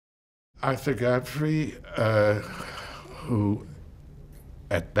Arthur Godfrey, who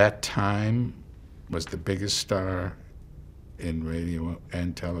at that time was the biggest star in radio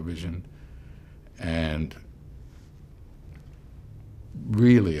and television, and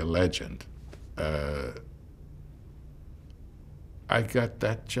really a legend. I got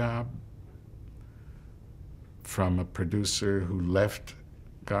that job from a producer who left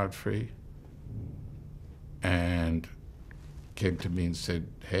Godfrey and came to me and said,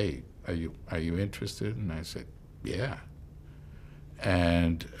 "Hey, are you interested?" And I said, "Yeah."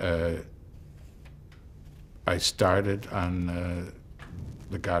 And I started on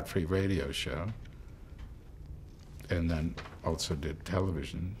the Godfrey radio show, and then also did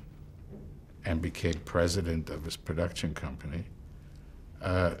television, and became president of his production company.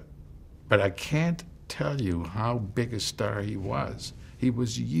 But I can't tell you how big a star he was. He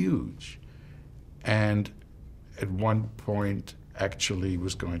was huge, and at one point actually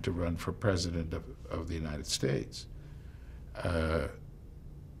was going to run for president of the United States.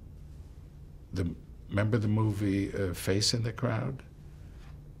 Remember the movie Face in the Crowd?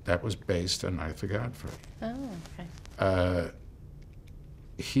 That was based on Arthur Godfrey. Oh, okay.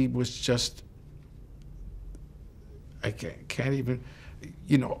 He was just, I can't even,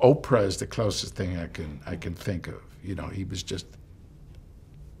 you know, Oprah is the closest thing I can think of. You know, he was just,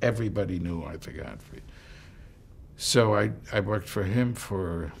 everybody knew Arthur Godfrey. So I worked for him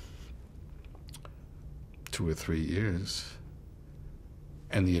for 2 or 3 years.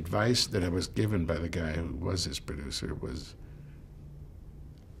 And the advice that I was given by the guy who was his producer was,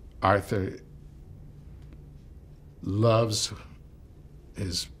 Arthur loves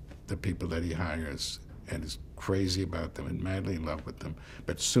the people that he hires and is crazy about them and madly in love with them,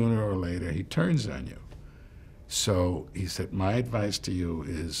 but sooner or later he turns on you. So he said, my advice to you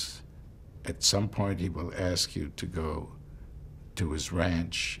is, at some point he will ask you to go to his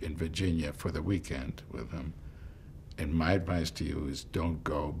ranch in Virginia for the weekend with him. And my advice to you is, don't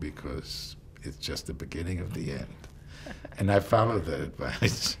go, because it's just the beginning of the end. And I followed that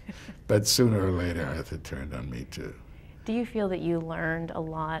advice. But sooner or later, Arthur turned on me too. Do you feel that you learned a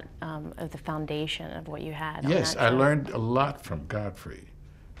lot of the foundation of what you had? Yes, on that I show? learned a lot from Godfrey,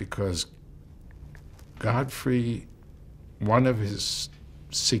 because Godfrey, one of his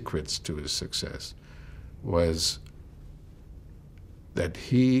secrets to his success was that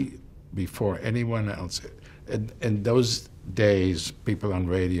he, before anyone else, in those days, people on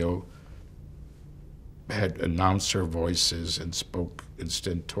radio had announcer voices and spoke in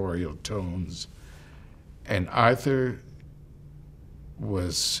stentorial tones. And Arthur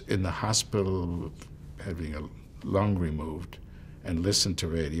was in the hospital having a lung removed and listened to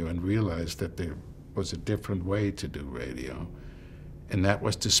radio and realized that there was a different way to do radio. And that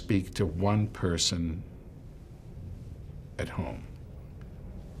was to speak to one person at home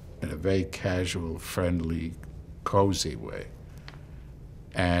in a very casual, friendly, cozy way.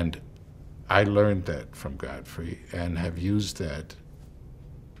 And I learned that from Godfrey and have used that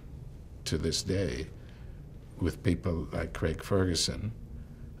to this day with people like Craig Ferguson,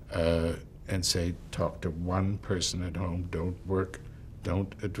 and say, talk to one person at home,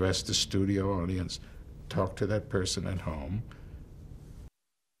 don't address the studio audience, talk to that person at home,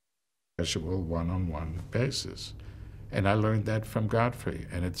 casual, one-on-one basis. And I learned that from Godfrey,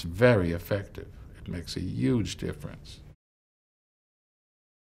 and it's very effective. It makes a huge difference.